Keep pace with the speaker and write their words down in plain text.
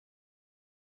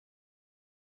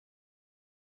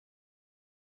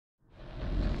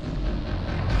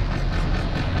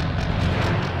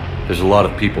There's a lot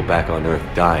of people back on Earth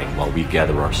dying while we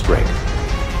gather our strength.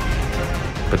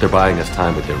 But they're buying us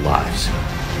time with their lives.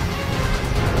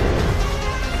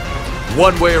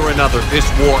 One way or another, this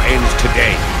war ends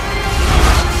today.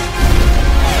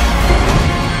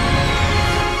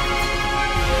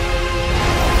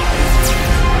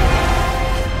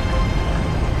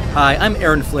 Hi, I'm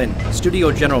Aaron Flynn,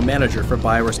 Studio General Manager for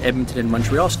BioWare's Edmonton and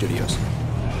Montreal studios.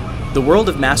 The world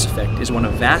of Mass Effect is one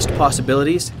of vast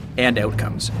possibilities and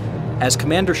outcomes. As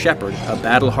Commander Shepard, a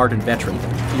battle-hardened veteran,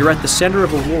 you're at the center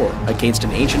of a war against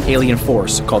an ancient alien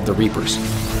force called the Reapers.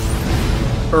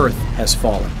 Earth has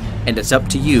fallen, and it's up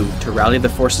to you to rally the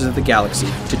forces of the galaxy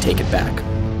to take it back.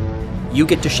 You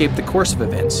get to shape the course of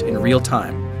events in real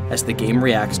time as the game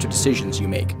reacts to decisions you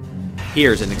make.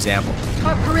 Here's an example.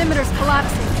 Our perimeter's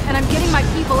collapsing, and I'm getting my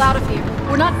people out of here.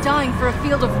 We're not dying for a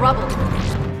field of rubble.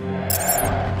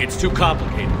 It's too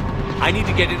complicated. I need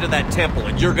to get into that temple,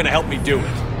 and you're gonna help me do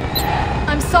it.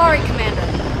 I'm sorry, Commander.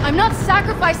 I'm not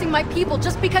sacrificing my people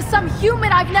just because some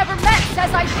human I've never met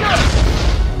says I should.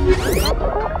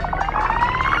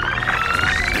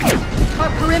 Our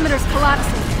perimeter's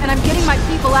collapsing, and I'm getting my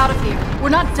people out of here. We're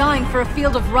not dying for a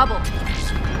field of rubble.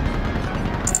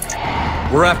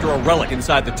 We're after a relic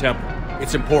inside the temple.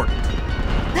 It's important.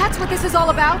 That's what this is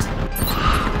all about?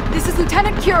 This is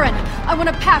Lieutenant Curran. I want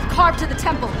a path carved to the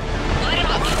temple.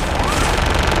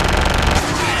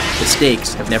 The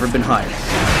stakes have never been higher,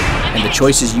 and the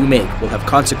choices you make will have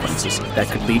consequences that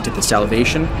could lead to the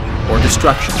salvation or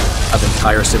destruction of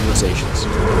entire civilizations.